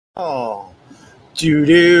Oh,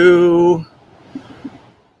 doo-doo.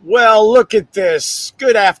 Well, look at this.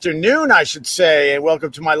 Good afternoon, I should say, and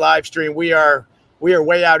welcome to my live stream. We are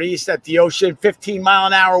way out east at the ocean,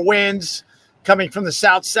 15-mile-an-hour winds coming from the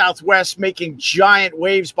south-southwest, making giant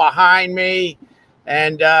waves behind me.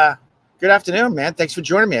 And good afternoon, man. Thanks for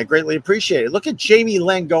joining me. I greatly appreciate it. Look at Jamie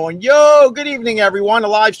Lynn going, yo, good evening, everyone. A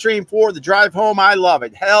live stream for the drive home. I love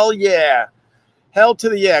it. Hell yeah. Hell to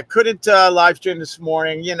the yeah. Couldn't live stream this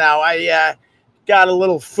morning. You know, I got a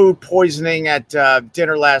little food poisoning at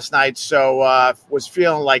dinner last night, so was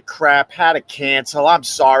feeling like crap, had to cancel. I'm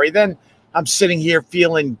sorry. Then I'm sitting here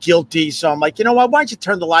feeling guilty, so I'm like, you know what? Why don't you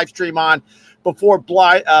turn the live stream on before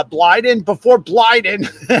Biden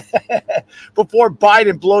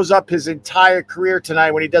blows up his entire career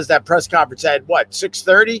tonight when he does that press conference at, what,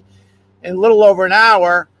 6:30? In a little over an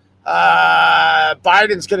hour.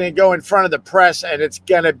 Biden's going to go in front of the press, and it's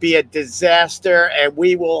going to be a disaster, and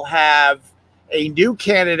we will have a new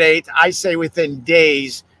candidate, I say within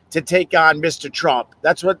days, to take on Mr. Trump.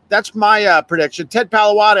 That's my prediction. Ted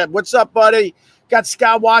Palawada, what's up, buddy? Got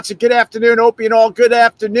Scott Watson. Good afternoon, Opie and all. Good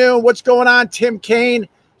afternoon. What's going on, Tim Kaine?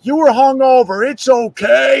 You were hungover. It's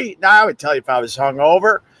okay. Now I would tell you if I was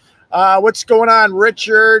hungover. What's going on,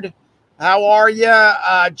 Richard? How are you?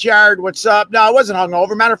 Jared, what's up? No, I wasn't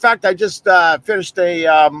hungover. Matter of fact, I just finished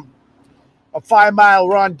a 5-mile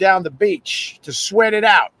run down the beach to sweat it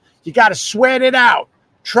out. You got to sweat it out.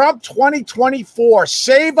 Trump 2024,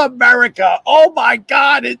 save America. Oh, my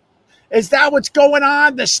God. Is that what's going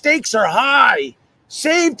on? The stakes are high.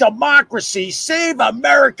 Save democracy. Save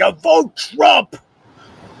America. Vote Trump.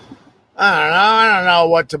 I don't know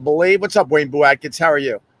what to believe. What's up, Wayne Buatkins? How are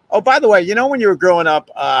you? Oh, by the way, you know when you were growing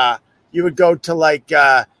up, you would go to like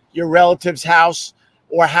your relative's house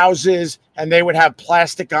or houses, and they would have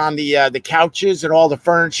plastic on the couches and all the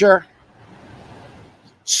furniture.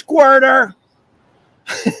 Squirter.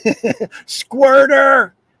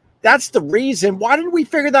 Squirter. That's the reason. Why didn't we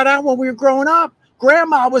figure that out when we were growing up?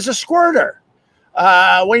 Grandma was a squirter.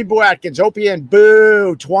 Wayne Buatkins, Opie and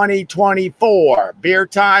Boo 2024. Beer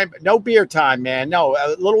time? No beer time, man. No,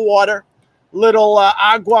 a little water, little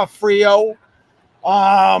agua frio.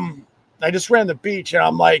 I just ran the beach, and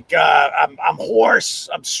I'm like, I'm hoarse.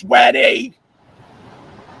 I'm sweaty.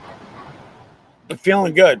 I'm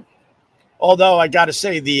feeling good. Although I got to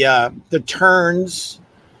say the turns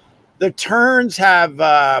have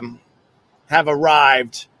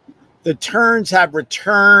arrived. The turns have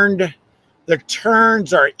returned. The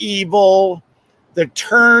turns are evil. The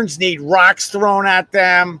turns need rocks thrown at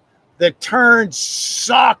them. The turns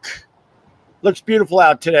suck. Looks beautiful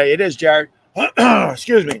out today. It is, Jared.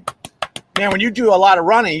 Excuse me. Man, when you do a lot of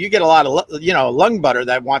running, you get a lot of, lung butter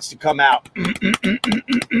that wants to come out.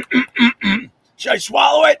 Should I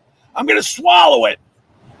swallow it? I'm going to swallow it.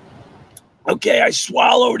 Okay, I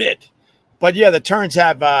swallowed it. But yeah, the turns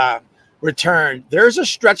have returned. There's a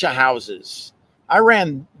stretch of houses. I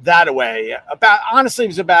ran that away. Honestly, it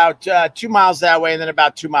was about 2 miles that way and then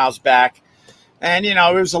about 2 miles back. And, it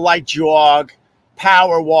was a light jog,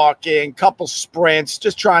 power walking, couple sprints,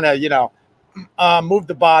 just trying to, move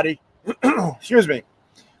the body. Excuse me.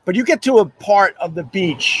 But you get to a part of the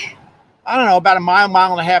beach, I don't know, about a mile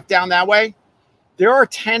and a half down that way. There are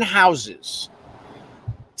 10 houses,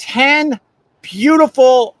 10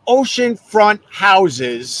 beautiful oceanfront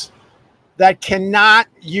houses that cannot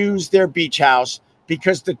use their beach house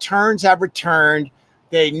because the turns have returned.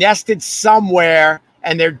 They nested somewhere,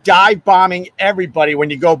 and they're dive bombing everybody when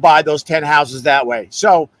you go by those 10 houses that way.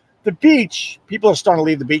 So the beach, people are starting to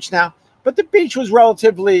leave the beach now. But the beach was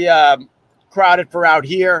relatively crowded for out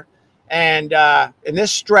here. And in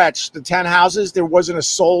this stretch, the 10 houses, there wasn't a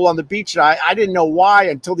soul on the beach. And I didn't know why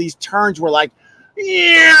until these turns were like,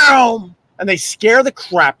 meow, and they scare the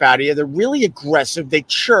crap out of you. They're really aggressive. They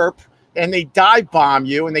chirp, and they dive bomb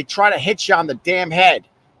you, and they try to hit you on the damn head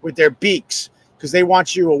with their beaks because they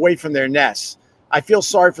want you away from their nests. I feel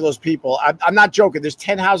sorry for those people. I'm not joking. There's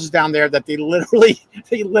 10 houses down there that they literally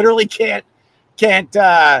can't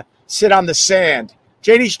sit on the sand.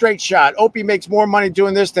 JD Straight Shot. Opie makes more money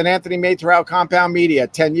doing this than Anthony made throughout Compound Media.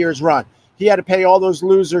 10 years run. He had to pay all those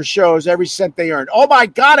loser shows every cent they earned. Oh, my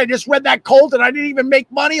God. I just read that cold, and I didn't even make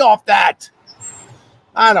money off that.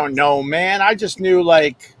 I don't know, man. I just knew,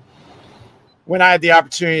 when I had the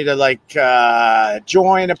opportunity to,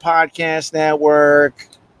 join a podcast network,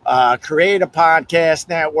 create a podcast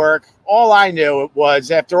network, all I knew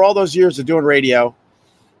was after all those years of doing radio,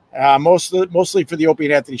 mostly for the Opie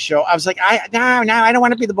and Anthony show, I was like, no, I don't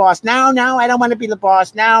want to be the boss. No, I don't want to be the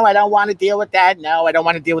boss. No, I don't want to deal with that. No, I don't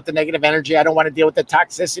want to deal with the negative energy. I don't want to deal with the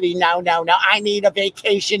toxicity. No, I need a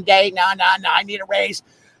vacation day. No, I need a raise.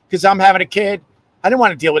 because I'm having a kid. I didn't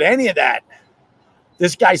want to deal with any of that.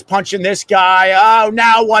 This guy's punching this guy. Oh,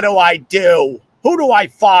 now what do I do? Who do I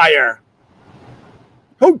fire?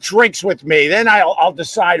 Who drinks with me? Then I'll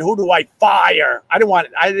decide who do I fire. I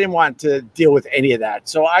didn't want to deal with any of that.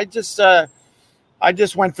 So I just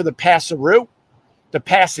went for the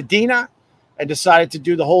Pasadena, and decided to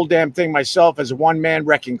do the whole damn thing myself as a one-man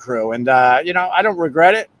wrecking crew. And you know, I don't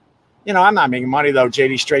regret it. You know, I'm not making money though,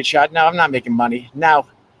 JD Straight Shot. No, I'm not making money. No,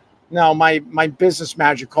 my business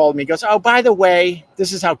manager called me. He goes, oh, by the way,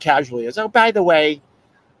 this is how casual he is. Oh, by the way,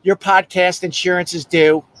 your podcast insurance is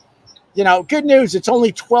due. You know, good news. It's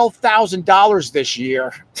only $12,000 this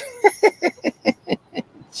year.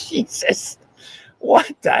 Jesus.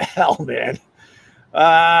 What the hell, man?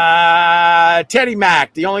 Teddy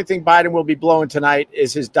Mack. The only thing Biden will be blowing tonight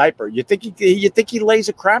is his diaper. You think he lays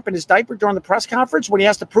a crap in his diaper during the press conference when he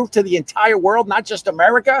has to prove to the entire world, not just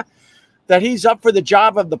America, that he's up for the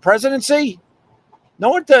job of the presidency? Know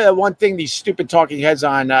what the one thing these stupid talking heads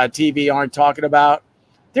on TV aren't talking about?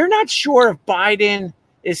 They're not sure if Biden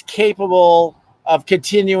is capable of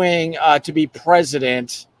continuing to be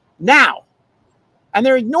president now. And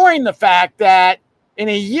they're ignoring the fact that in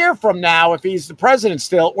a year from now, if he's the president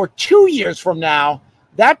still, or 2 years from now,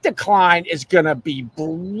 that decline is going to be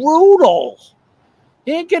brutal.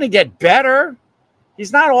 He ain't going to get better.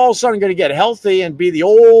 He's not all of a sudden going to get healthy and be the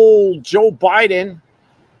old Joe Biden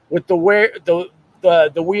with the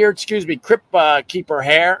weird, crypt keeper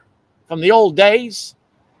hair from the old days.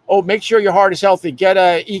 Oh, make sure your heart is healthy. Get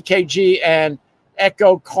a EKG and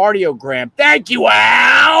echocardiogram. Thank you,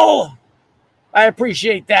 Al. I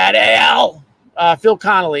appreciate that, Al. Phil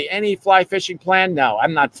Connolly, any fly fishing plan? No,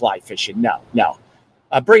 I'm not fly fishing. No.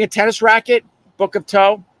 Bring a tennis racket, book of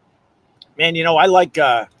toe. Man, you know, I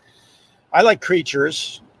like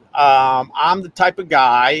creatures. I'm the type of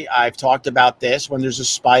guy, I've talked about this, when there's a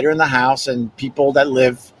spider in the house and people that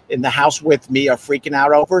live in the house with me are freaking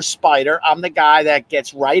out over a spider, I'm the guy that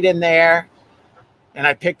gets right in there and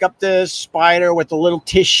I pick up the spider with a little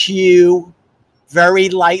tissue, very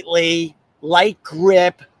lightly, light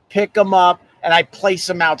grip, pick them up, and I place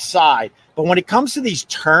them outside. But when it comes to these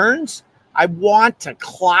turns, I want to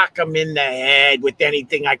clock them in the head with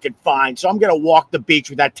anything I could find. So I'm going to walk the beach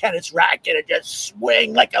with that tennis racket and just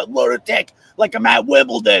swing like a lunatic, like I'm at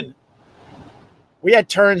Wimbledon. We had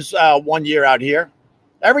turns 1 year out here.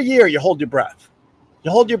 Every year you hold your breath.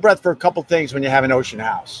 You hold your breath for a couple things when you have an ocean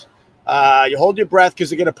house. You hold your breath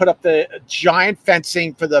because they're going to put up the giant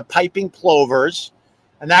fencing for the piping plovers.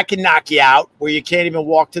 And that can knock you out where you can't even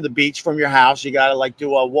walk to the beach from your house. You got to like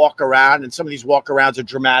do a walk around. And some of these walk arounds are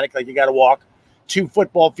dramatic. Like you got to walk 2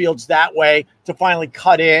 football fields that way to finally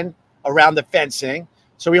cut in around the fencing.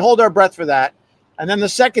 So we hold our breath for that. And then the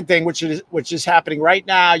second thing, which is happening right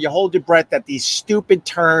now, you hold your breath that these stupid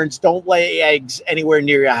terns don't lay eggs anywhere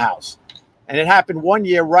near your house. And it happened 1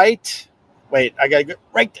 year, right? Wait, I got to go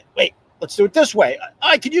right. Wait, let's do it this way.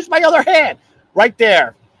 I can use my other hand right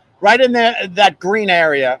there. Right in there, that green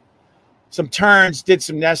area, some terns did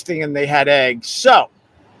some nesting and they had eggs. So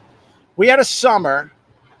we had a summer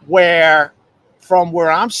where from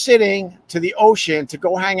where I'm sitting to the ocean to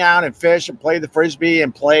go hang out and fish and play the Frisbee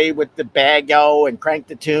and play with the bago and crank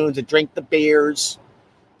the tunes and drink the beers,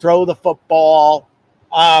 throw the football.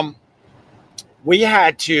 We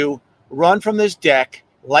had to run from this deck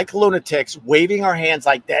like lunatics, waving our hands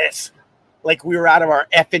like this, like we were out of our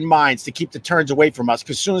effing minds to keep the turns away from us.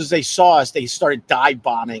 Because as soon as they saw us, they started dive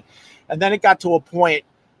bombing. And then it got to a point,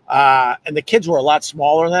 and the kids were a lot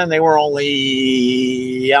smaller then. They were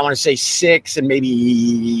only, I want to say 6 and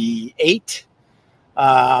maybe 8,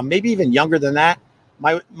 maybe even younger than that.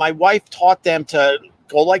 My wife taught them to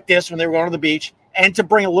go like this when they were going to the beach and to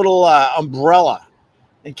bring a little umbrella.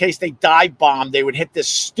 In case they dive bombed, they would hit this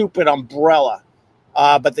stupid umbrella.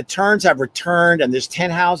 But the terns have returned, and there's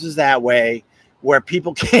 10 houses that way where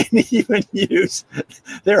people can't even use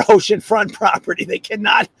their oceanfront property. They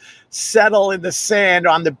cannot settle in the sand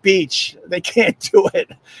on the beach. They can't do it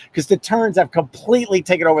because the terns have completely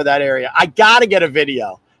taken over that area. I got to get a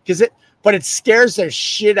video but it scares the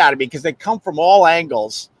shit out of me because they come from all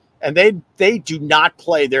angles, and they do not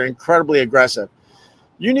play. They're incredibly aggressive.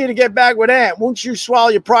 You need to get back with Ant. Won't you swallow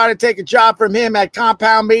your pride and take a job from him at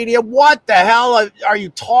Compound Media? What the hell are you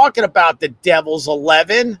talking about, the Devil's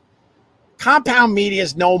 11? Compound Media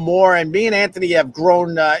is no more, and me and Anthony have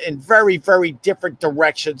grown in very, very different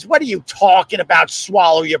directions. What are you talking about,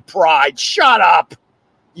 swallow your pride? Shut up,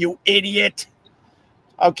 you idiot.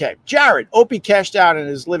 Okay, Jared, Opie cashed out and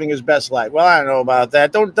is living his best life. Well, I don't know about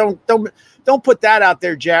that. Don't put that out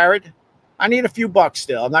there, Jared. I need a few bucks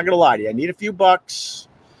still. I'm not going to lie to you. I need a few bucks.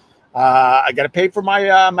 I got to pay for my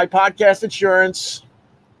podcast insurance.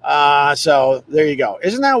 So there you go.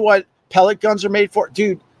 Isn't that what pellet guns are made for?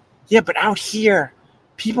 Dude, yeah, but out here,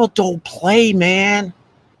 people don't play, man.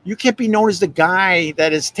 You can't be known as the guy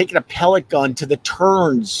that is taking a pellet gun to the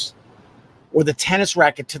turns or the tennis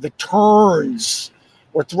racket to the turns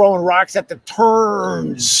or throwing rocks at the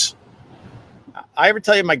turns. I ever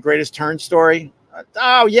tell you my greatest turn story?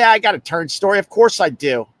 Oh, yeah, I got a turn story. Of course I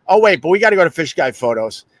do. Oh, wait, but we got to go to Fish Guy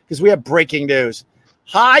Photos because we have breaking news.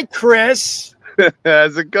 Hi, Chris.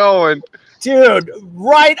 How's it going? Dude,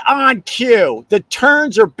 right on cue. The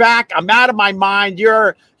turns are back. I'm out of my mind.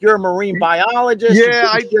 You're a marine biologist.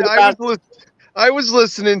 Yeah, I was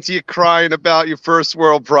listening to you crying about your first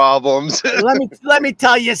world problems. let me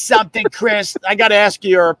tell you something, Chris. I got to ask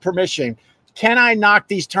your permission. Can I knock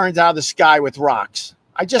these turns out of the sky with rocks?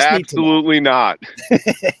 I just need to. Absolutely not.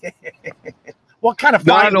 What kind of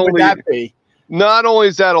fine would that be? Not only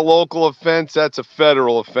is that a local offense, that's a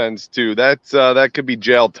federal offense too. That could be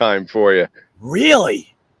jail time for you.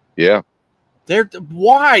 Really? Yeah. They're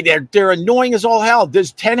annoying as all hell.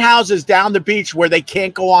 There's 10 houses down the beach where they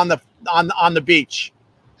can't go on the beach.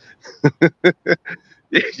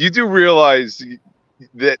 You do realize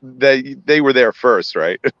that they were there first,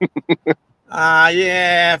 right?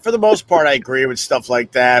 Yeah, for the most part, I agree with stuff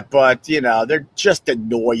like that. But, they're just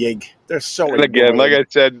annoying. They're so annoying. And again, like I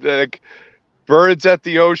said, birds at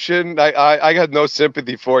the ocean, I got no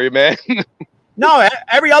sympathy for you, man. No,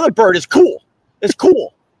 every other bird is cool. It's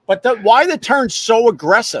cool. But why the terns so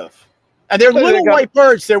aggressive? And they're little white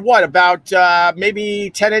birds. They're what, about maybe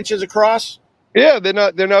 10 inches across? Yeah, they're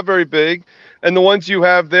not very big. And the ones you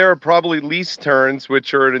have there are probably least terns,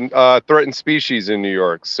 which are a threatened species in New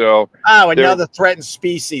York. So another threatened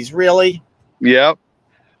species, really? Yeah.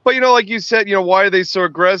 But, like you said, why are they so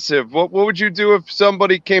aggressive? What would you do if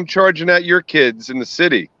somebody came charging at your kids in the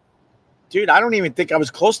city? Dude, I don't even think I was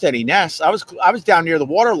close to any nests. I was down near the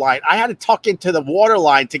water line. I had to tuck into the water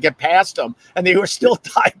line to get past them, and they were still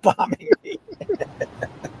dive bombing me.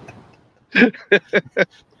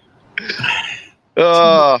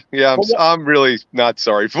 Yeah, I'm really not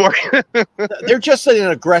sorry for you. They're just an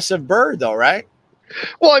aggressive bird, though, right?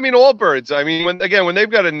 Well, I mean, all birds. I mean, when they've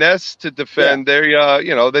got a nest to defend,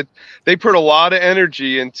 they put a lot of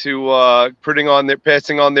energy into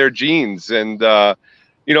passing on their genes, and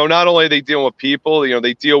not only are they dealing with people,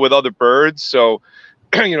 they deal with other birds. So,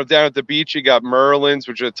 down at the beach, you got merlins,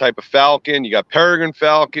 which are a type of falcon. You got peregrine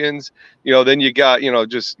falcons. Then you got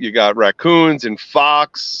you got raccoons and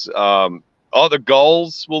fox. Other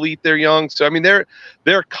gulls will eat their young. So I mean,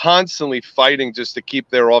 they're constantly fighting just to keep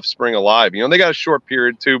their offspring alive. They got a short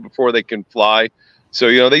period too before they can fly. So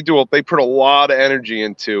they put a lot of energy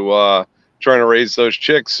into trying to raise those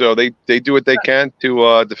chicks. So they do what they can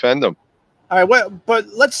to defend them. All right, but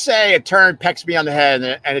let's say a tern pecks me on the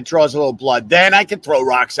head and it draws a little blood. Then I can throw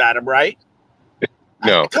rocks at him, right?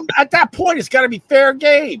 No. At that point, it's got to be fair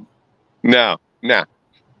game. No. Nah.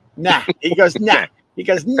 He goes, nah. He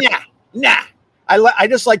goes, nah. I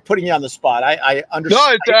just like putting you on the spot. I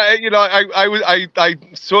understand. No, I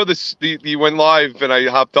saw this. You went live, and I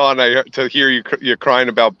hopped on. To hear you're crying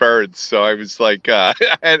about birds. So I was like,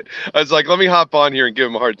 let me hop on here and give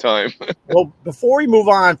him a hard time. Well, before we move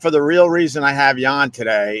on, for the real reason I have you on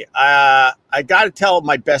today, I got to tell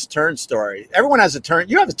my best turn story. Everyone has a turn.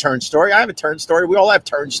 You have a turn story. I have a turn story. We all have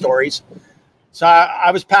turn stories. So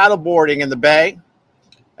I was paddleboarding in the bay.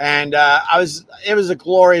 And it was a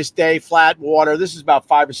glorious day, flat water. This is about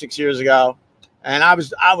 5 or 6 years ago. And I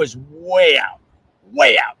was way out.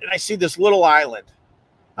 And I see this little island.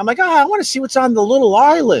 I'm like, I want to see what's on the little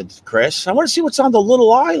island, Chris. I want to see what's on the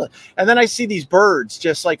little island. And then I see these birds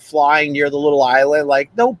just like flying near the little island, like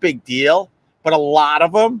no big deal, but a lot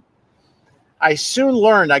of them. I soon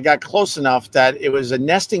learned, I got close enough, that it was a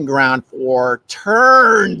nesting ground for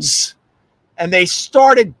terns. And they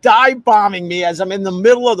started dive bombing me as I'm in the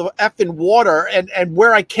middle of the effing water. And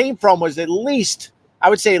where I came from was at least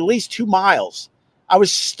 2 miles. I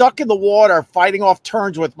was stuck in the water fighting off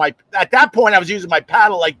terns at that point, I was using my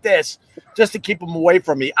paddle like this just to keep them away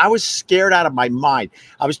from me. I was scared out of my mind.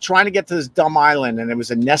 I was trying to get to this dumb island, and it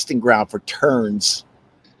was a nesting ground for terns.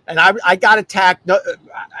 And I got attacked.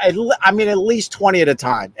 At least 20 at a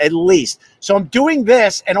time, at least. So I'm doing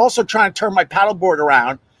this and also trying to turn my paddleboard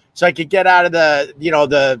around so I could get out of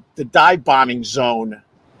the dive bombing zone.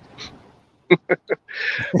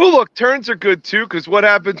 Well, look, terns are good too, because what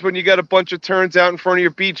happens when you got a bunch of terns out in front of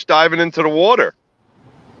your beach diving into the water?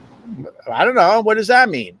 I don't know. What does that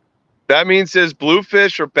mean? That means there's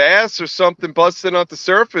bluefish or bass or something busting off the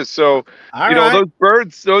surface. So, All right.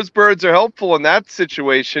 those birds are helpful in that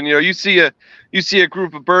situation. You see a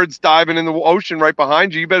group of birds diving in the ocean right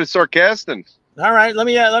behind you. You better start casting. All right. Let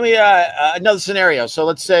me another scenario. So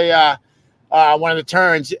let's say one of the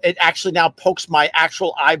turns, it actually now pokes my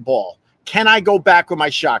actual eyeball. Can I go back with my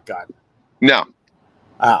shotgun? No.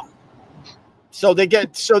 Oh. So they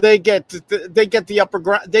get the upper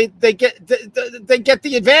ground. They get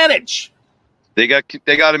the advantage. They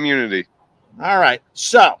got immunity. All right.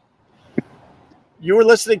 So you were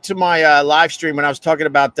listening to my live stream when I was talking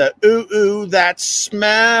about the ooh that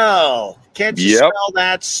smell. Can't you smell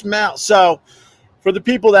that smell? So for the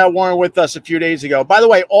people that weren't with us a few days ago, by the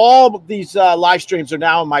way, all of these live streams are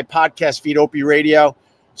now on my podcast feed, Opie Radio,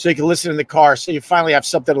 so you can listen in the car. So you finally have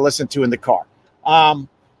something to listen to in the car.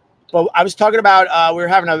 But I was talking about we were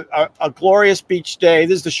having a glorious beach day.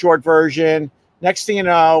 This is the short version. Next thing you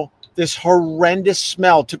know, this horrendous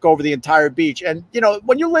smell took over the entire beach. And,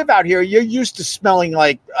 when you live out here, you're used to smelling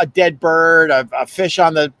like a dead bird, a fish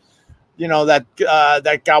on the,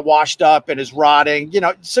 that got washed up and is rotting.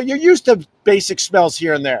 So you're used to basic smells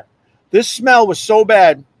here and there. This smell was so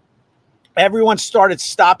bad. Everyone started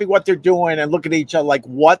stopping what they're doing and looking at each other like,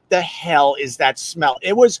 what the hell is that smell?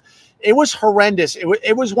 It was horrendous.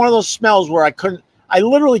 It was one of those smells where I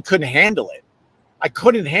literally couldn't handle it. I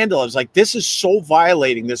couldn't handle it. I was like, this is so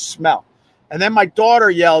violating, this smell. And then my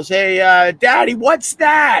daughter yells, hey, Daddy, what's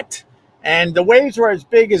that? And the waves were as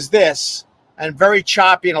big as this and very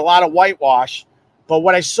choppy and a lot of whitewash. But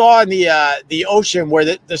what I saw in the ocean where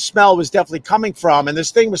the smell was definitely coming from, and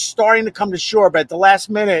this thing was starting to come to shore, but at the last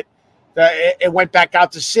minute, it went back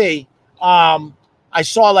out to sea. I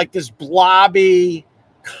saw like this blobby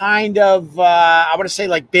kind of, I want to say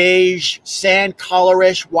like beige, sand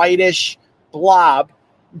colorish, whitish blob.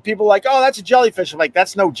 And people are like, oh, that's a jellyfish. I'm like,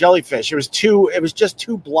 that's no jellyfish. It was just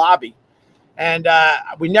too blobby. And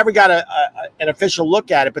we never got an official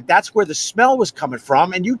look at it, but that's where the smell was coming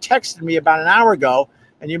from. And you texted me about an hour ago,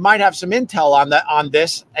 and you might have some intel on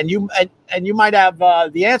this, and you might have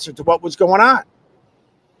the answer to what was going on.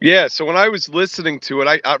 Yeah. So when I was listening to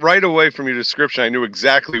it, I right away from your description, I knew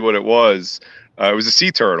exactly what it was. It was a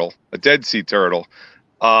sea turtle, a dead sea turtle.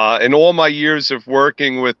 In all my years of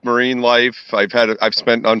working with marine life, I've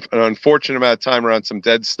spent an unfortunate amount of time around some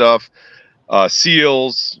dead stuff,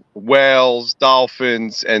 seals, whales,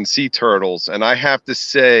 dolphins, and sea turtles. And I have to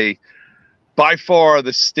say, by far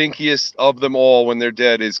the stinkiest of them all when they're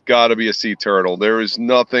dead is got to be a sea turtle. There is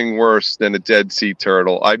nothing worse than a dead sea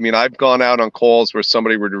turtle. I mean, I've gone out on calls where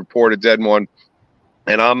somebody would report a dead one,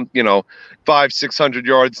 and I'm, 500-600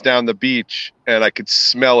 yards down the beach, and I could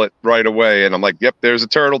smell it right away. And I'm like, yep, there's a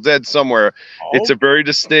turtle dead somewhere. Oh. It's a very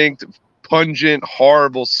distinct, pungent,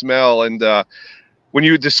 horrible smell. And when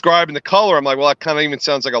you were describing the color, I'm like, well, that kind of even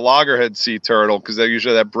sounds like a loggerhead sea turtle, because they're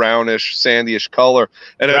usually that brownish, sandyish color.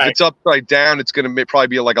 And if it's upside down, it's going to probably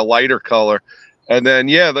be like a lighter color. And then,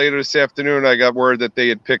 later this afternoon, I got word that they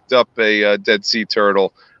had picked up a dead sea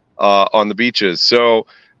turtle on the beaches. So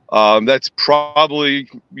that's probably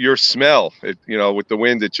your smell. With the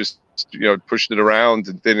wind, it just pushed it around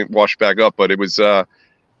and didn't wash back up. But it was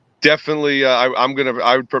definitely.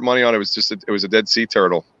 I would put money on it. It was a dead sea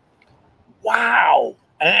turtle. Wow,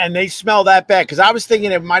 and they smell that bad, because I was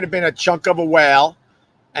thinking it might have been a chunk of a whale,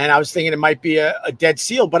 and I was thinking it might be a dead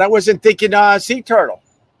seal, but I wasn't thinking sea turtle.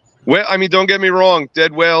 Well, I mean, don't get me wrong.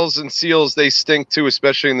 Dead whales and seals, they stink too,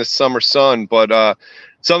 especially in the summer sun. But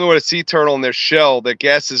something with a sea turtle in their shell, their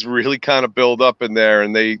gases really kind of build up in there,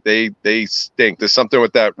 and they stink. There's something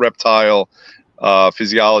with that reptile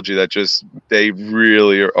physiology that they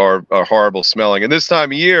really are horrible smelling. And this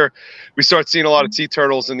time of year, we start seeing a lot of sea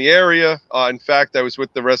turtles in the area. In fact, I was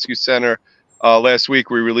with the rescue center last week.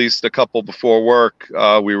 We released a couple before work.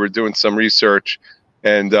 We were doing some research,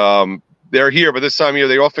 and they're here, but this time of year,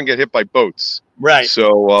 they often get hit by boats. Right.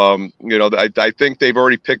 So, I think they've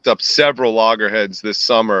already picked up several loggerheads this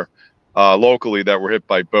summer locally that were hit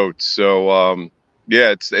by boats. So,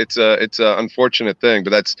 it's an unfortunate thing,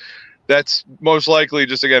 but that's most likely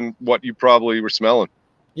just, again, what you probably were smelling.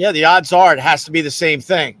 Yeah, the odds are it has to be the same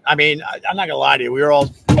thing. I mean, I'm not gonna lie to you. We were all,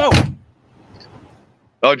 whoa.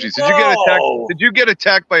 Oh, geez. Did you get attacked? Did you get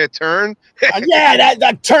attacked by a tern? Yeah,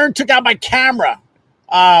 that tern took out my camera.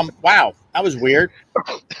 Wow, that was weird.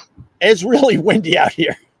 It's really windy out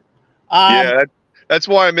here. That's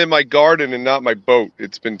why I'm in my garden and not my boat.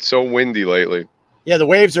 It's been so windy lately. Yeah, the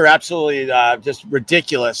waves are absolutely just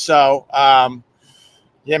ridiculous. So,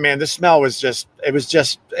 yeah, man, the smell was just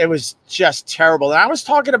terrible. And I was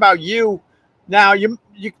talking about you. Now, you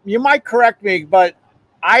might correct me, but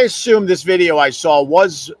I assume this video I saw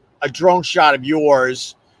was a drone shot of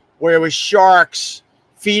yours where it was sharks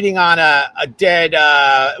feeding on a dead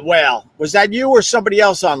whale. Was that you or somebody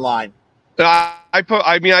else online?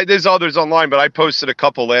 There's others online, but I posted a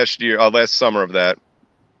couple last summer of that.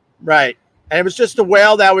 Right. And it was just a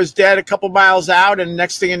whale that was dead a couple miles out, and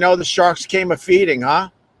next thing you know, the sharks came a feeding, huh?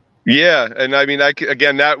 Yeah, and I mean,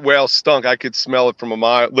 again, that whale stunk. I could smell it from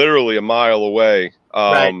literally a mile away.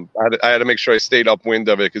 Right. I had to make sure I stayed upwind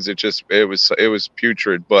of it because it was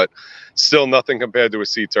putrid, but still nothing compared to a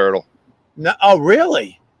sea turtle. No, oh,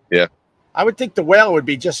 really? Yeah. I would think the whale would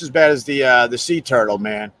be just as bad as the sea turtle,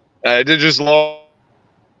 man. They're just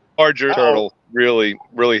larger turtle. Really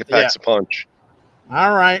packs a punch.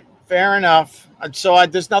 All right, fair enough. So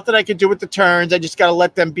there's nothing I can do with the terns. I just got to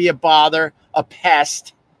let them be a bother, a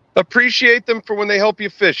pest. Appreciate them for when they help you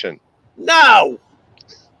fishing. No.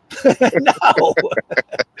 No.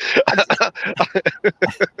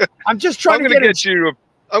 I'm just trying to get you.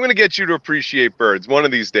 I'm going to get you to appreciate birds one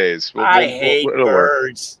of these days. I hate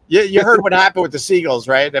birds. You heard what happened with the seagulls,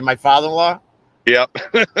 right? And my father-in-law? Yep.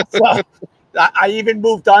 So I even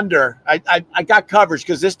moved under. I got coverage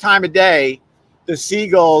because this time of day, the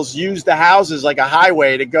seagulls use the houses like a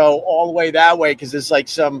highway to go all the way that way because it's like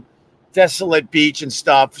some desolate beach and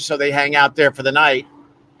stuff. So they hang out there for the night.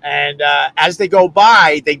 And as they go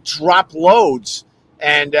by, they drop loads.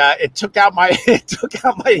 And it took out my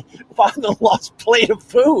father-in-law's plate of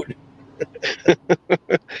food.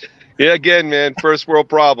 Yeah, again, man, first world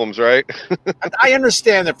problems, right? I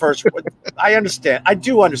understand that first. I understand. I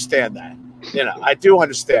do understand that. I do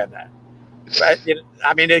understand that. But,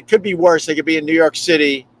 I mean, it could be worse. It could be in New York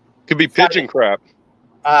City. Could be pigeon crap.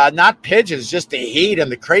 Not pigeons, just the heat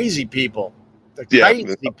and the crazy people. The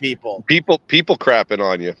crazy people. People crapping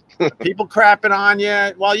on you. People crapping on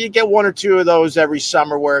you. Well, you get one or two of those every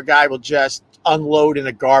summer where a guy will just unload in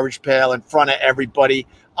a garbage pail in front of everybody.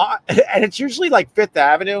 And it's usually like Fifth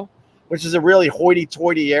Avenue, which is a really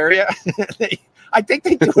hoity-toity area. I think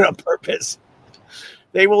they do it on purpose.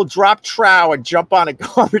 They will drop trow and jump on a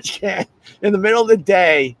garbage can in the middle of the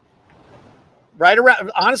day, right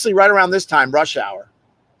around this time, rush hour.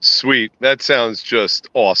 Sweet. That sounds just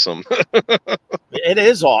awesome. It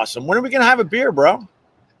is awesome. When are we going to have a beer, bro?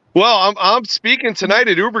 Well, I'm speaking tonight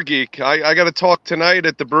at Uber Geek. I got to talk tonight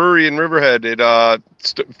at the brewery in Riverhead.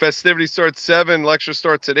 Festivity starts 7, lecture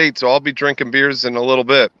starts at 8, so I'll be drinking beers in a little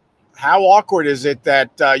bit. How awkward is it that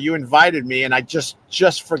you invited me and I just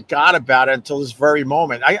forgot about it until this very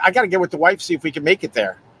moment? I got to get with the wife, see if we can make it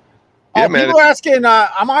there. Yeah, man. People are asking,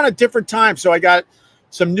 I'm on a different time, so I got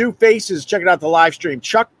some new faces checking out the live stream.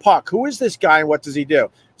 Chuck Puck, who is this guy and what does he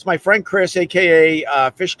do? It's my friend Chris,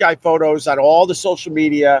 a.k.a. Fish Guy Photos on all the social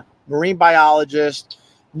media, marine biologist.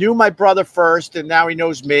 Knew my brother first, and now he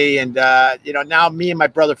knows me. And, now me and my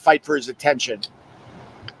brother fight for his attention.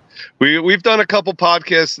 We've done a couple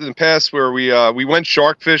podcasts in the past where we went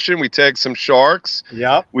shark fishing. We tagged some sharks.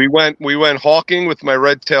 Yep. We went hawking with my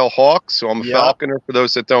red-tailed hawk. So I'm a falconer for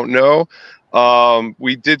those that don't know.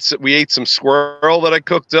 We ate some squirrel that I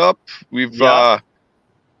cooked up. We've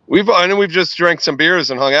just drank some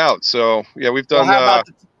beers and hung out. So yeah, we've done. Well,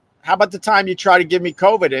 how about the time you tried to give me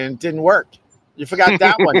COVID and it didn't work? You forgot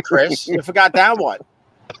that one, Chris. You forgot that one.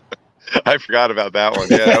 I forgot about that one.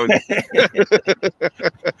 Yeah, that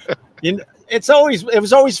was... it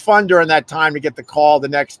was always fun during that time to get the call the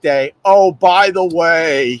next day. Oh, by the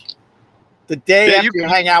way, the day after you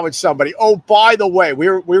hang out with somebody. Oh, by the way, we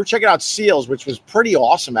were checking out seals, which was pretty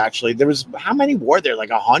awesome. Actually, how many were there? Like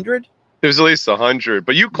 100? There's at least 100.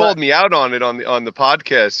 But you called me out on it on the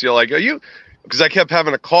podcast. You're like, are you? Because I kept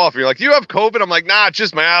having a cough. You're like, do you have COVID? I'm like, nah, it's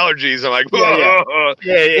just my allergies. I'm like,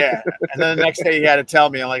 yeah. And then the next day you had to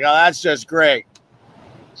tell me. I'm like, oh, that's just great.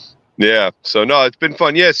 Yeah. So no, it's been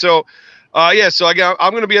fun. Yeah. So, I'm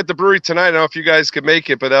going to be at the brewery tonight. I don't know if you guys can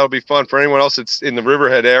make it, but that'll be fun for anyone else that's in the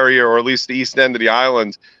Riverhead area or at least the east end of the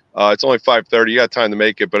island. It's only 5:30. You got time to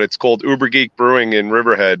make it, but it's called Uber Geek Brewing in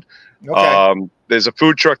Riverhead. Okay. There's a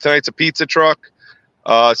food truck tonight. It's a pizza truck.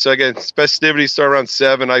 So again, festivities start around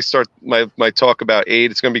 7. I start my talk about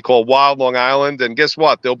 8. It's going to be called Wild Long Island, and guess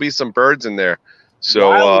what? There'll be some birds in there. So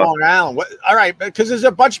Wild Long Island. All right, because there's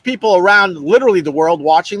a bunch of people around literally the world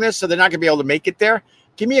watching this, so they're not going to be able to make it there.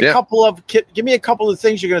 Give me a couple of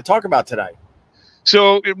things you're going to talk about today.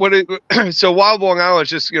 So Wild Long Island is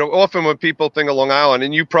just, often when people think of Long Island,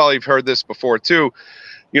 and you probably have heard this before too,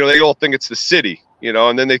 they all think it's the city,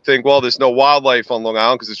 and then they think, well, there's no wildlife on Long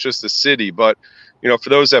Island because it's just a city. But for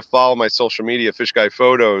those that follow my social media, Fish Guy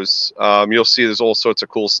Photos, you'll see there's all sorts of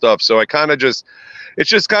cool stuff. So I kind of it's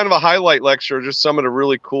just kind of a highlight lecture, just some of the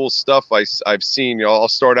really cool stuff I've seen. I'll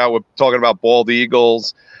start out with talking about bald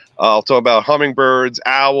eagles. I'll talk about hummingbirds,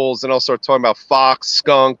 owls, and I'll start talking about fox,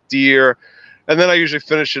 skunk, deer. And then I usually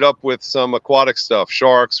finish it up with some aquatic stuff,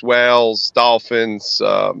 sharks, whales, dolphins,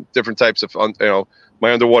 different types of,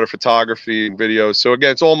 my underwater photography and videos. So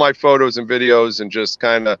again, it's all my photos and videos and just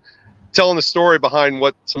kind of telling the story behind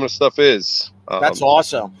what some of the stuff is. That's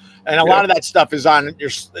awesome. And a lot of that stuff is on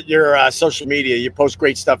your social media. You post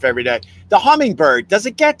great stuff every day. The hummingbird, does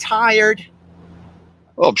it get tired?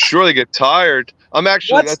 Oh, I'm sure they get tired. I'm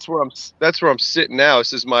actually, that's where I'm sitting now.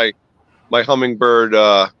 This is my hummingbird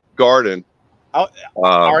garden. Oh,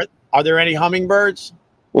 are there any hummingbirds?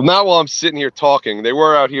 Well, not while I'm sitting here talking. They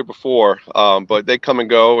were out here before, but they come and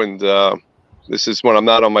go. And this is when I'm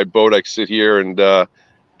not on my boat. I sit here and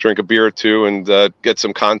drink a beer or two and get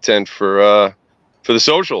some content for the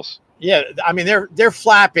socials. Yeah, I mean they're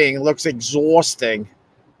flapping. It looks exhausting.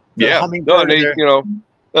 No,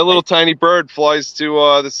 that little tiny bird flies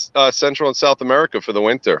to Central and South America for the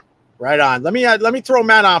winter. Right on. Let me throw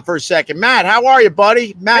Matt on for a second. Matt, how are you,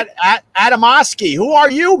 buddy? Matt Adamowski. Who are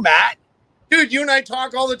you, Matt? Dude, you and I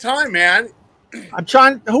talk all the time, man.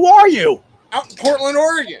 Who are you? Out in Portland,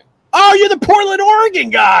 Oregon. Oh, you're the Portland, Oregon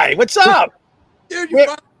guy. What's up? Dude,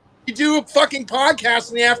 you do a fucking podcast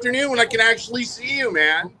in the afternoon when I can actually see you,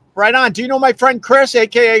 man. Right on. Do you know my friend Chris,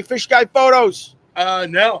 a.k.a. Fish Guy Photos?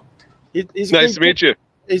 No. He's nice to meet you.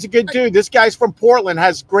 He's a good dude. This guy's from Portland,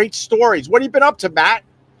 has great stories. What have you been up to, Matt?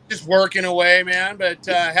 Just working away, man, but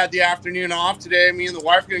had the afternoon off today. Me and the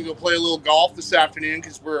wife are going to go play a little golf this afternoon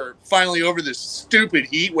because we're finally over this stupid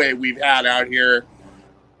heat wave we've had out here.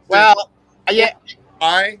 Well, yeah.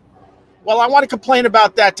 Well, I want to complain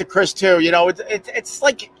about that to Chris, too. It's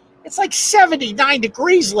like 79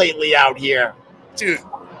 degrees lately out here. Dude,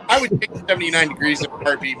 I would take 79 degrees in a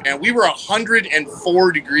heartbeat, man. We were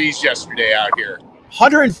 104 degrees yesterday out here.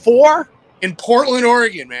 104? In Portland,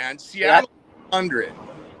 Oregon, man. Seattle, 100.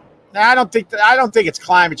 I don't think it's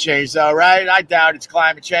climate change, though, right? I doubt it's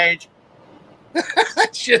climate change.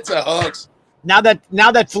 Shit's a hoax. Now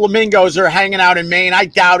that flamingos are hanging out in Maine, I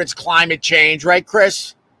doubt it's climate change, right,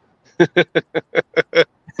 Chris?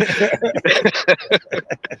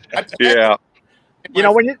 Yeah.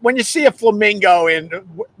 When you see a flamingo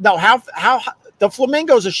how the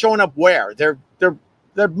flamingos are showing up where? They're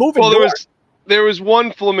moving. Well, there was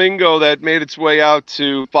one flamingo that made its way out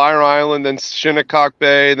to Fire Island, then Shinnecock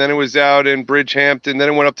Bay, then it was out in Bridgehampton, then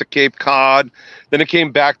it went up to Cape Cod, then it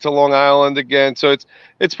came back to Long Island again. So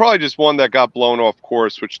it's probably just one that got blown off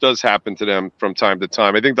course, which does happen to them from time to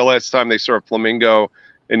time. I think the last time they saw a flamingo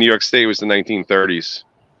in New York State was the 1930s.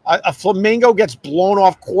 A flamingo gets blown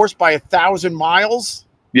off course by 1,000 miles?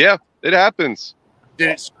 Yeah, it happens.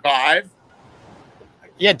 Did it survive?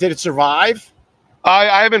 Yeah, did it survive?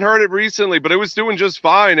 I haven't heard it recently, but it was doing just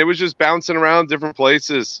fine. It was just bouncing around different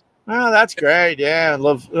places. Oh, that's great. Yeah, I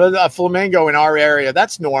love a flamingo in our area.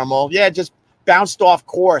 That's normal. Yeah, just bounced off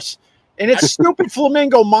course. And it's stupid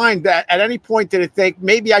flamingo mind that at any point did it think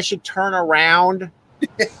maybe I should turn around?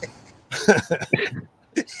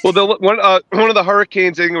 Well, one of the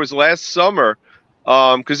hurricanes, I think it was last summer,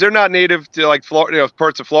 because they're not native to like Florida,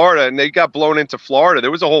 parts of Florida, and they got blown into Florida.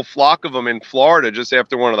 There was a whole flock of them in Florida just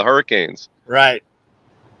after one of the hurricanes. Right.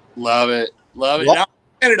 Love it. Love it. Now, I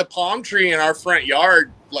planted a palm tree in our front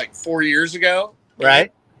yard like 4 years ago.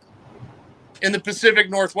 Right. In the Pacific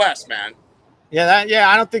Northwest, man. Yeah,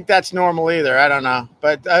 I don't think that's normal either. I don't know.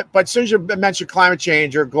 But as soon as you mention climate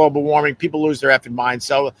change or global warming, people lose their effing mind.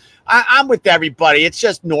 So I'm with everybody. It's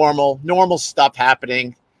just normal stuff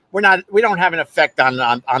happening. We don't have an effect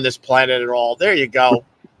on this planet at all. There you go.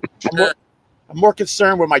 I'm more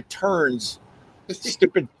concerned with my turns.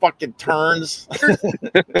 Stupid fucking turns.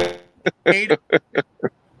 Hey,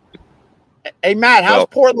 Matt, how's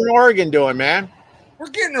Portland, Oregon doing, man? We're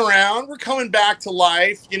getting around. We're coming back to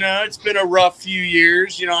life. It's been a rough few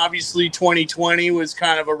years. Obviously 2020 was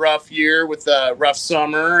kind of a rough year with a rough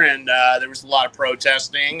summer, and there was a lot of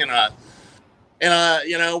protesting, and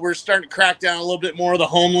we're starting to crack down a little bit more of the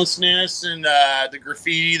homelessness and the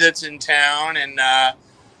graffiti that's in town. And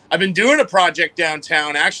I've been doing a project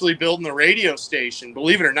downtown, actually building the radio station.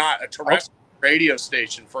 Believe it or not, a terrestrial radio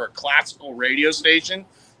station for a classical radio station.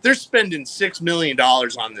 They're spending $6 million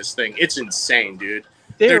on this thing. It's insane, dude.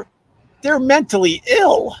 They're mentally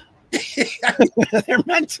ill. They're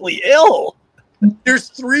mentally ill. There's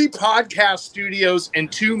 3 podcast studios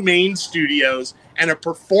and 2 main studios and a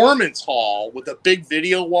performance hall with a big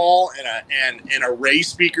video wall and an array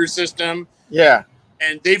speaker system. Yeah.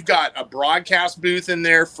 and they've got a broadcast booth in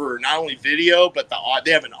there for not only video, but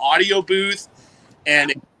they have an audio booth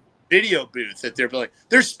and a video booth that they're building.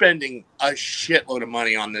 They're spending a shitload of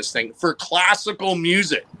money on this thing for classical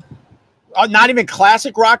music. Not even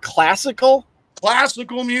classic rock, classical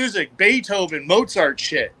Music, Beethoven, Mozart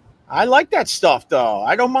shit. I like that stuff, though.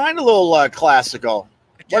 I don't mind a little classical.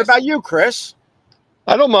 What about you, Chris?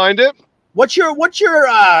 I don't mind it. What's your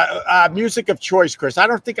music of choice, Chris? I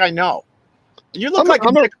don't think I know. You look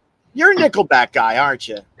you're a Nickelback guy, aren't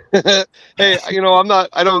you? Hey, I'm not.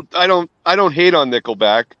 I don't hate on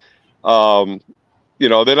Nickelback.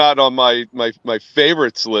 They're not on my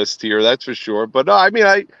favorites list here. That's for sure. But no, I mean,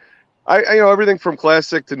 I everything from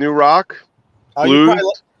classic to new rock.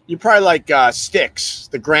 Blues. You probably like Styx,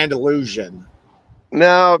 The Grand Illusion.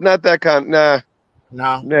 No, not that kind. Nah,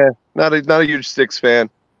 not a huge Styx fan.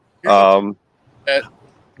 What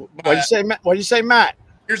do you say, Matt? What do you say, Matt?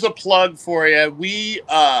 Here's a plug for you. We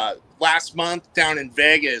last month down in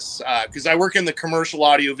Vegas, because I work in the commercial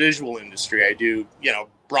audiovisual industry. I do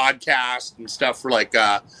broadcast and stuff for like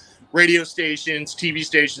radio stations, TV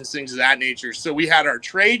stations, things of that nature. So we had our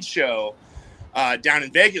trade show down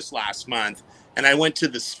in Vegas last month, and I went to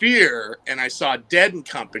the Sphere and I saw Dead and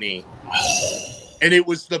Company, and it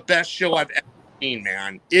was the best show I've ever seen,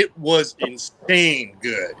 man. It was insane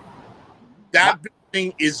good. That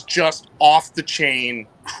thing is just off the chain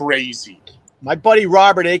crazy. My buddy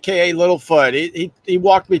Robert, aka Littlefoot, he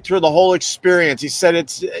walked me through the whole experience. He said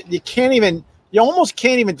you almost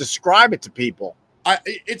can't even describe it to people.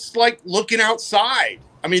 It's like looking outside.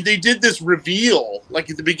 I mean, they did this reveal like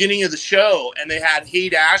at the beginning of the show, and they had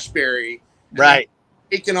Haight-Ashbury, right,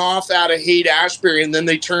 taken off out of Haight-Ashbury, and then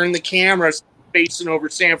they turn the camera facing over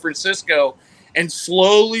San Francisco, and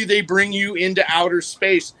slowly they bring you into outer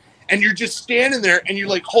space. And you're just standing there, and you're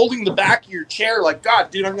like holding the back of your chair, like, God,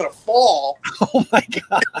 dude, I'm gonna fall. Oh my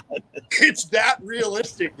God! It's that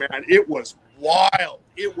realistic, man. It was wild.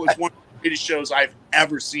 It was one of the greatest shows I've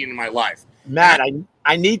ever seen in my life. Matt,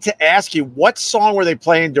 I need to ask you, what song were they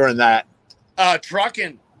playing during that?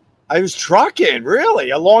 Truckin'. I was Truckin',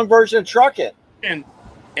 really? A long version of Truckin'. And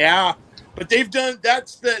yeah. But they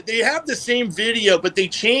have the same video, but they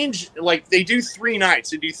change, like they do 3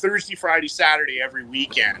 nights. They do Thursday, Friday, Saturday every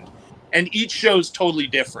weekend. And each show's totally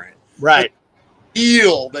different. Right. The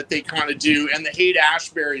feel that they kind of do, and the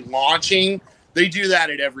Haight-Ashbury launching, they do that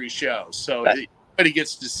at every show. So everybody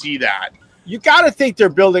gets to see that. You got to think they're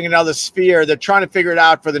building another Sphere. They're trying to figure it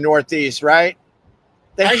out for the Northeast, right?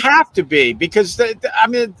 They have to be, because the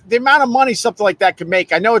amount of money something like that could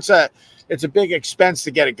make. I know it's a big expense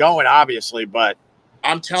to get it going, obviously, but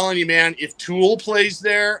I'm telling you, man, if Tool plays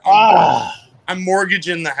there, I'm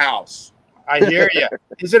mortgaging the house. I hear you.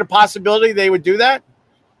 Is it a possibility they would do that?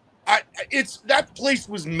 That place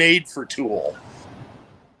was made for Tool.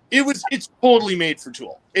 It's totally made for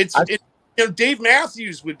Tool. Dave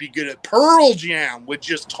Matthews would be good at Pearl Jam, would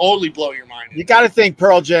just totally blow your mind. You got to think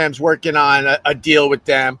Pearl Jam's working on a deal with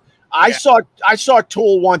them. I saw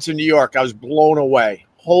Tool once in New York. I was blown away.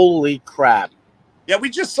 Holy crap. Yeah, we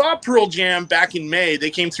just saw Pearl Jam back in May. They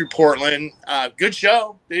came through Portland. Good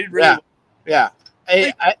show. They did really well. Yeah.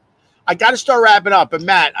 Hey, I got to start wrapping up. But,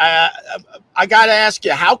 Matt, I got to ask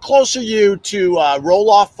you, how close are you to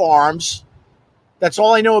Roll-Off Farms? That's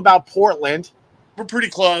all I know about Portland. We're pretty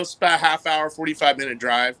close, about a half hour, 45-minute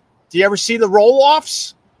drive. Do you ever see the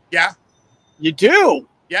Roll-Offs? Yeah. You do?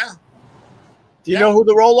 Yeah. Do you know who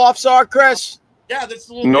the Roll-Offs are, Chris? Yeah, that's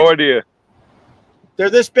a little No idea. They're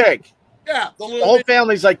this big. Yeah. The whole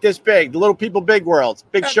family's like this big. The Little People Big World.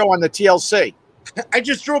 Big show on the TLC. I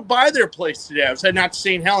just drove by their place today. I was heading out to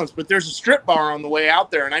St. Helens, but there's a strip bar on the way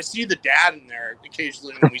out there, and I see the dad in there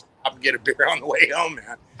occasionally when we stop and get a beer on the way home,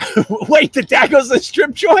 man. Wait, the dad goes to the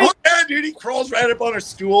strip joint? Oh, yeah, dude. He crawls right up on a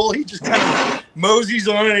stool. He just kind of moseys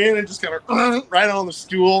on it in and just kind of right on the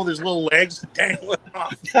stool with his little legs dangling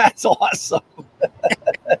off. That's awesome.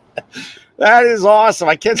 That is awesome.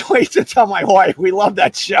 I can't wait to tell my wife. We love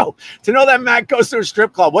that show. To know that Matt goes to a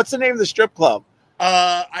strip club. What's the name of the strip club?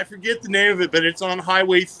 I forget the name of it, but it's on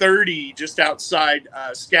Highway 30 just outside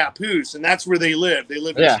Scappoose, and that's where they live. They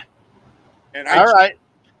live all right.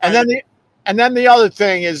 And then the other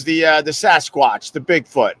thing is the Sasquatch, the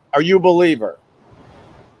Bigfoot. Are you a believer?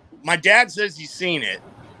 My dad says he's seen it.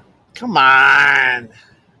 Come on.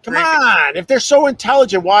 If they're so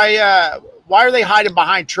intelligent, why are they hiding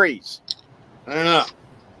behind trees? I don't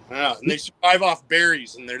know. And they survive off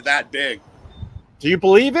berries, and they're that big. Do you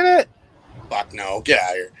believe in it? Fuck no. Get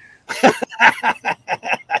out of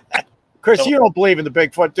here. Chris, you don't believe in the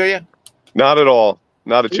Bigfoot, do you? Not at all.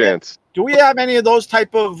 Not a chance. Do we have any of those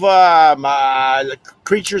type of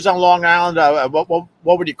creatures on Long Island? What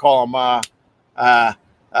would you call them?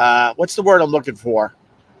 What's the word I'm looking for?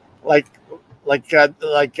 Like a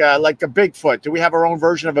Bigfoot. Do we have our own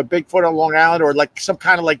version of a Bigfoot on Long Island, or like some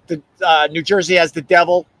kind of like the New Jersey has the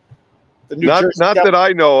devil? Not that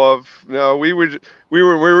I know of. No, when we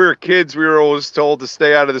were kids, we were always told to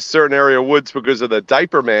stay out of the certain area of woods because of the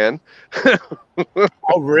diaper man.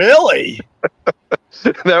 Oh, really?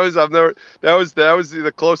 That was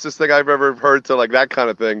the closest thing I've ever heard to like that kind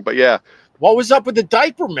of thing. But yeah. What was up with the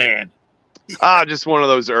diaper man? Just one of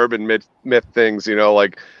those urban myth things,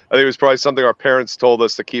 like I think it was probably something our parents told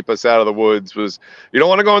us to keep us out of the woods was, you don't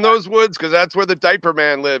want to go in those woods because that's where the diaper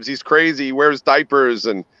man lives. He's crazy. He wears diapers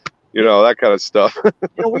and, that kind of stuff.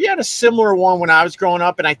 We had a similar one when I was growing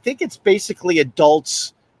up, and I think it's basically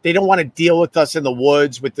adults. They don't want to deal with us in the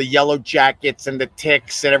woods with the yellow jackets and the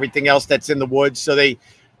ticks and everything else that's in the woods. So they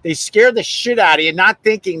scare the shit out of you, not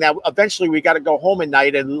thinking that eventually we got to go home at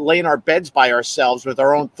night and lay in our beds by ourselves with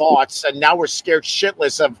our own thoughts. And now we're scared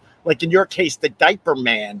shitless of, like in your case, the diaper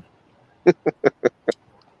man.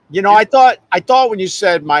 I thought when you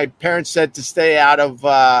said my parents said to stay out of,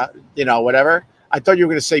 whatever, I thought you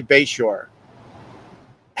were going to say Bayshore.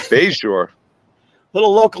 Bayshore.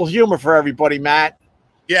 Little local humor for everybody, Matt.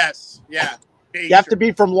 Yes. Yeah. Bayshore. You have to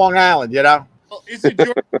be from Long Island, Well, is it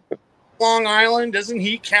Long Island? Doesn't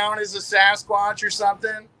he count as a Sasquatch or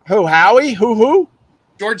something? Who? Howie? Who?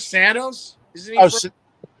 George Santos? Isn't he?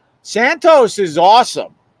 Santos is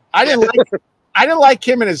awesome. I didn't like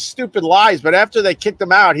him and his stupid lies, but after they kicked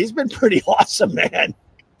him out, he's been pretty awesome, man.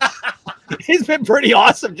 He's been pretty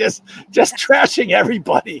awesome, just trashing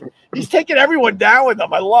everybody. He's taking everyone down with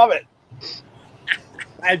him. I love it.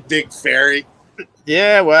 That big fairy.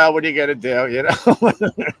 Yeah, well, what are you gonna do?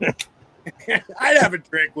 I'd have a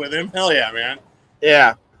drink with him. Hell yeah, man.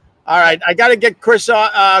 Yeah. All right. I got to get Chris.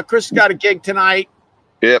 Chris got a gig tonight.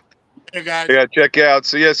 Yep. Hey, guys. Yeah, check out.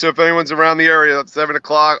 So if anyone's around the area, it's 7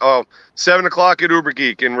 o'clock. Oh, 7 o'clock at Uber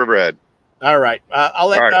Geek in Riverhead. All right. I'll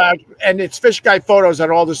let. Right. And it's Fish Guy Photos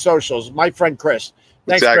on all the socials. My friend Chris.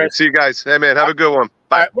 Thanks, exactly. Chris. See you guys. Hey, man, have a good one.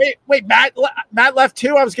 Bye. Wait, Matt left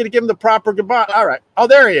too. I was going to give him the proper goodbye. All right. Oh,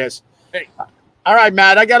 there he is. Hey. All right,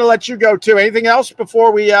 Matt. I got to let you go too. Anything else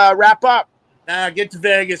before we wrap up? Get to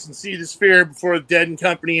Vegas and see the Sphere before the Dead and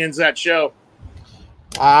Company ends that show.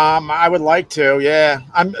 I would like to. Yeah.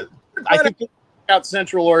 I think out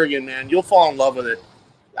Central Oregon, man. You'll fall in love with it.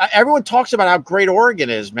 Everyone talks about how great Oregon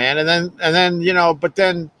is, man, and then but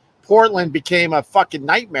then Portland became a fucking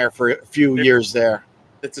nightmare for a few years there.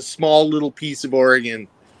 It's a small little piece of Oregon.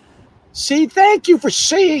 See, thank you for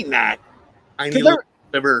saying that. I need the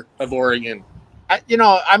river of Oregon.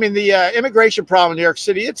 The immigration problem in New York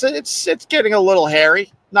City, it's getting a little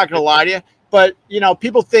hairy. Not gonna lie to you, but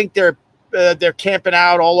people think they're camping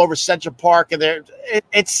out all over Central Park, and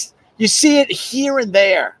you see it here and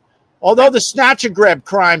there. Although the snatch and grab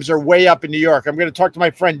crimes are way up in New York. I'm going to talk to my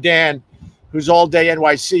friend Dan, who's all day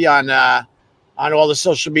NYC on all the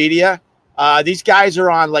social media. These guys are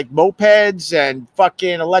on like mopeds and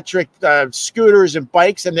fucking electric scooters and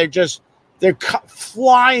bikes, and they're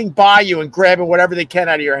flying by you and grabbing whatever they can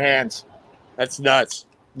out of your hands. That's nuts.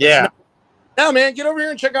 Yeah. No, man, get over here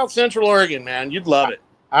and check out Central Oregon, man. You'd love it.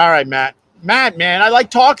 All right, Matt. Matt, man, I like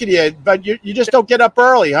talking to you, but you just don't get up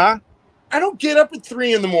early, huh? I don't get up at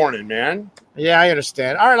 3 a.m, man. Yeah, I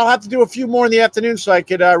understand. All right, I'll have to do a few more in the afternoon so I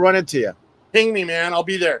could run into you. Ping me, man. I'll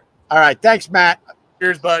be there. All right. Thanks, Matt.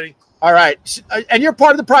 Cheers, buddy. All right. And you're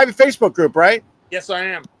part of the private Facebook group, right? Yes, I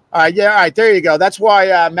am. All right. Yeah. All right. There you go. That's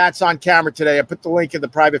why Matt's on camera today. I put the link in the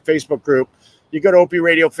private Facebook group. You go to Opie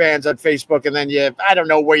Radio Fans on Facebook, and then I don't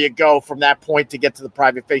know where you go from that point to get to the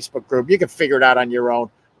private Facebook group. You can figure it out on your own.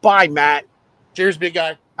 Bye, Matt. Cheers, big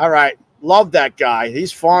guy. All right. Love that guy.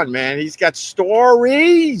 He's fun, man. He's got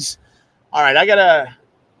stories. All right.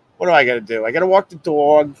 What do I got to do? I got to walk the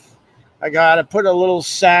dog. I got to put a little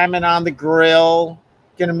salmon on the grill.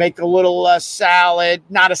 Going to make a little salad,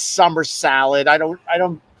 not a summer salad. I don't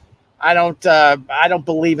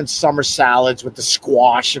believe in summer salads with the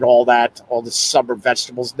squash and all that, all the summer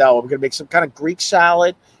vegetables. No, I'm going to make some kind of Greek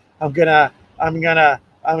salad. I'm going to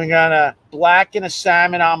blacken a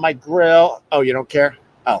salmon on my grill. Oh, you don't care?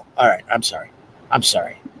 Oh, all right. I'm sorry.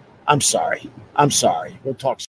 We'll talk soon.